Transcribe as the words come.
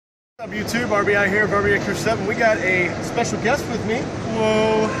What's up YouTube, RBI here, RBI Crew 7. We got a special guest with me.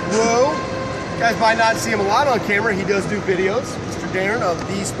 Whoa. You guys might not see him a lot on camera. He does do videos. Mr. Darren of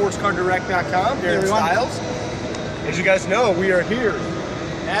thesportscardirect.com, Darren Styles. As you guys know, we are here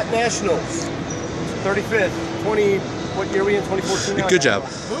at Nationals, 35th, what year are we in, 2014 now? Good job.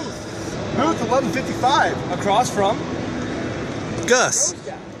 Booth 1155, across from Gus.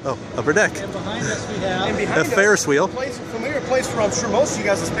 Oh, upper deck. And behind us we have a Ferris wheel. Familiar place where I'm sure most of you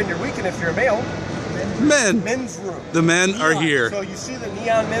guys will spend your weekend if you're a male. Men's room. The men are here. So you see the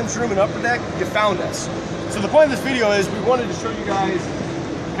neon men's room and upper deck, you found us. So the point of this video is we wanted to show you guys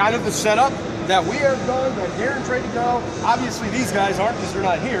kind of the setup that we have done, that Darren's ready to go. Obviously these guys aren't because they're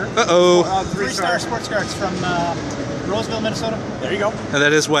not here. Three-star sports cards from Roseville, Minnesota. There you go. And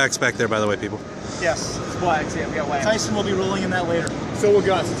that is wax back there, by the way, people. Yes, it's wax. Yeah, we got wax. Tyson will be rolling in that later. So we'll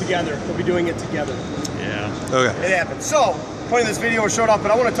Gus together. We'll be doing it together. Yeah. Okay. It happens. So, point of this video was showed up,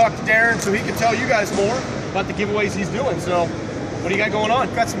 but I want to talk to Darren so he can tell you guys more about the giveaways he's doing. So, what do you got going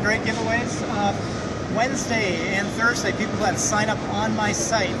on? Got some great giveaways. Wednesday and Thursday, people that sign up on my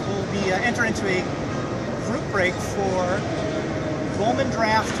site will be entered into a group break for Bowman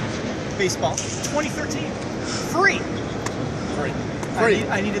Draft Baseball 2013. Free.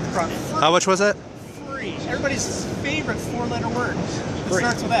 I needed the product. Free. How much was that? Free. Everybody's favorite four-letter word. It Free.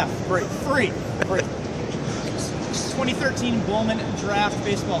 starts with F. Free. 2013 Bowman Draft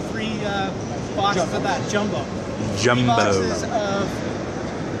Baseball. 3 boxes of that. Jumbo. 3 Jumbo. boxes of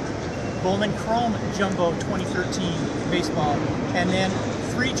Bowman Chrome Jumbo 2013 Baseball. And then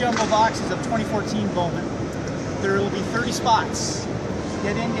 3 jumbo boxes of 2014 Bowman. There will be 30 spots.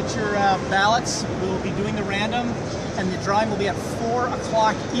 Get in, get your ballots. We'll be doing the random, and the drawing will be at 4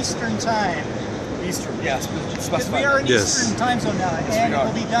 o'clock Eastern time. Eastern, yes. Because we are in Eastern time zone now, and it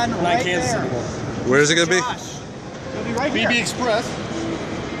will be done right there. Where is it going to be? It'll be right here. BB Express.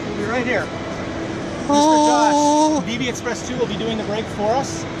 It'll be right here. Mr. Josh, BB Express 2 will be doing the break for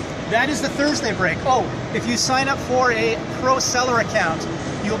us. That is the Thursday break. Oh, if you sign up for a pro seller account,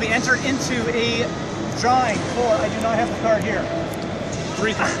 you will be entered into a drawing for, I do not have the card here.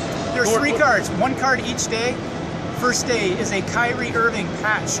 There's 3 cards, 1 card each day. First day is a Kyrie Irving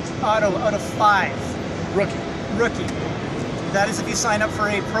patched auto out of 5. Rookie. That is if you sign up for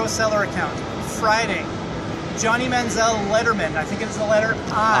a pro seller account. Friday, Johnny Manziel Letterman. I think it's the letter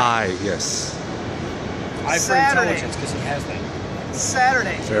I. Yes. I for intelligence because he has that.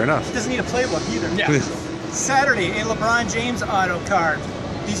 Saturday. Fair enough. He doesn't need a playbook either. Yeah. Saturday, a LeBron James auto card.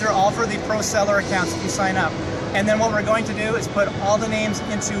 These are all for the pro seller accounts if you sign up. And then what we're going to do is put all the names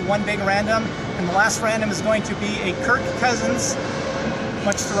into one big random, and the last random is going to be a Kirk Cousins,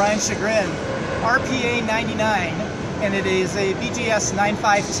 much to Ryan's chagrin, RPA 99, and it is a BGS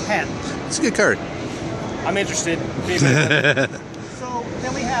 9510. It's a good card. I'm interested. So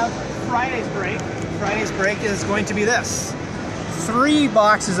then we have Friday's break. Friday's break is going to be this. 3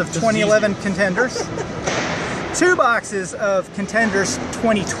 boxes of 2011 Contenders, 2 boxes of Contenders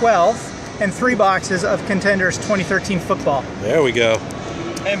 2012, and 3 boxes of Contenders 2013 football. There we go.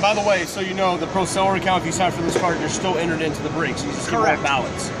 And by the way, so you know, the pro seller account, if you sign up for this card, you're still entered into the break. So you just get more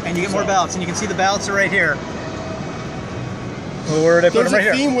ballots. And you get more ballots, and you can see the ballots are right here. Where did I put them? Right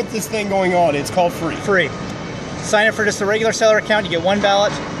here. There's a theme with this thing going on. It's called free. Free. Sign up for just a regular seller account, you get 1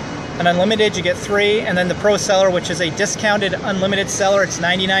 ballot. An unlimited, you get 3, and then the pro seller, which is a discounted unlimited seller, it's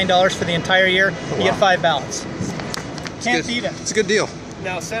 $99 for the entire year. You get 5 ballots. Can't beat it. It's a good deal.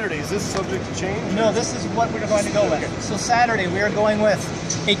 Now Saturday, is this subject to change? No, this is what we're going to go with. So Saturday, we are going with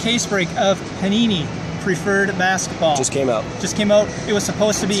a case break of Panini Preferred Basketball. Just came out. It was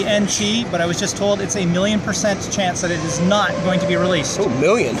supposed to be NG, but I was just told it's a 1,000,000% chance that it is not going to be released. Oh,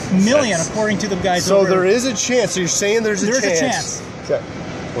 million, according to the guys so over. There is a chance. So you're saying there's a chance. Okay.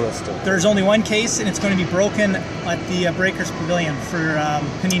 Well, that's still. There's only 1 case, and it's going to be broken at the Breakers Pavilion for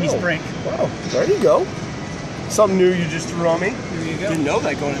Panini's break. Wow, there you go. Something new you just threw on me. There you go. Didn't know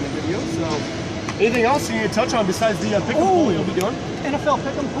that going in the video. So, anything else you need to touch on besides the pick 'em pool you'll be doing? NFL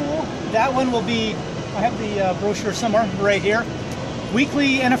pick 'em pool. That one will be. I have the brochure somewhere right here.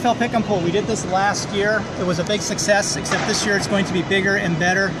 Weekly NFL pick 'em pool. We did this last year. It was a big success. Except this year it's going to be bigger and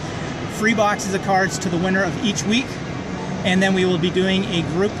better. Free boxes of cards to the winner of each week, and then we will be doing a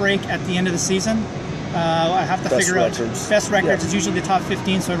group break at the end of the season. I have to figure out best records is usually the top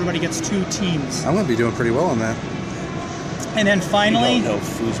 15, so everybody gets 2 teams. I'm going to be doing pretty well on that. And then finally, no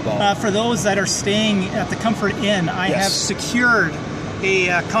foosball. For those that are staying at the Comfort Inn, I have secured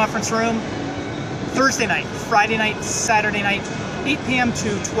a conference room Thursday night, Friday night, Saturday night, 8 p.m.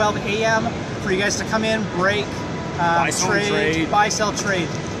 to 12 a.m. for you guys to come in, break, buy, sell, trade.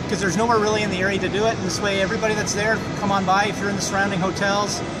 Because there's nowhere really in the area to do it. This way, everybody that's there, come on by. If you're in the surrounding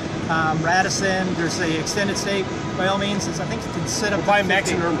hotels, Radisson. There's the extended stay. By all means, I think you can sit up. We'll buy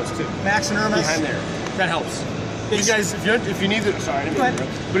Max and Irma's too. Max and Irma's behind there. That helps. You guys, if you need the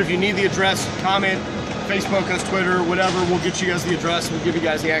but if you need the address, comment, Facebook us, Twitter, whatever. We'll get you guys the address. We'll give you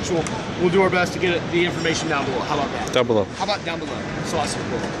guys the actual. We'll do our best to get the information down below. How about that? Down below. How about down below? So awesome.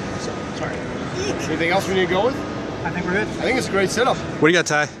 So, sorry. Anything else we need to go with? I think we're good. I think it's a great setup. What do you got,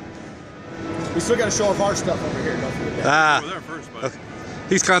 Ty? We still got to show off our stuff over here. Don't forget that. Ah. Over there first, bud. Okay.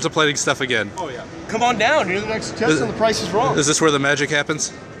 He's contemplating stuff again. Oh yeah. Come on down. You're the next contestant. The price is wrong. Is this where the magic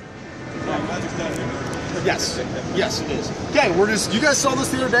happens? Yes. Yes, it is. Okay, we're just. You guys saw this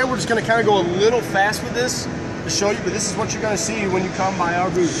the other day. We're just going to kind of go a little fast with this to show you, but this is what you're going to see when you come by our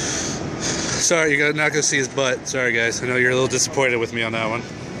booth. Sorry, you're not going to see his butt. Sorry, guys. I know you're a little disappointed with me on that one.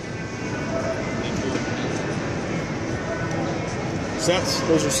 Sets.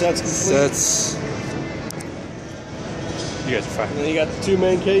 Those are sets complete. Sets. You guys are fine. And then you got the two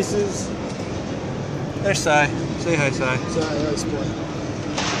main cases. There's Cy. Say hi, Cy. Sorry, nice boy.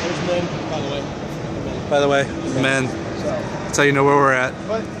 There's men, by the way. By the way, men. So, That's how you know where we're at.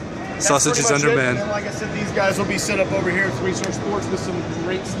 but Sausage is under men. And like I said, these guys will be set up over here at 3 Star Sports with some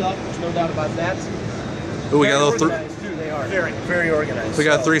great stuff. There's no doubt about that. Ooh, we got a little. organized too. They are very, very organized. We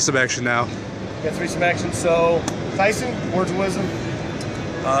got So, threesome action now. We got threesome action. So, Tyson, words of wisdom.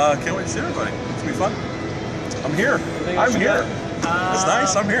 Can't wait to see everybody. It's gonna be fun. I'm here. I'm here. It's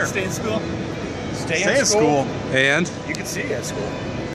nice. I'm here. Stay in school. Stay Stay in school. And You can see at school.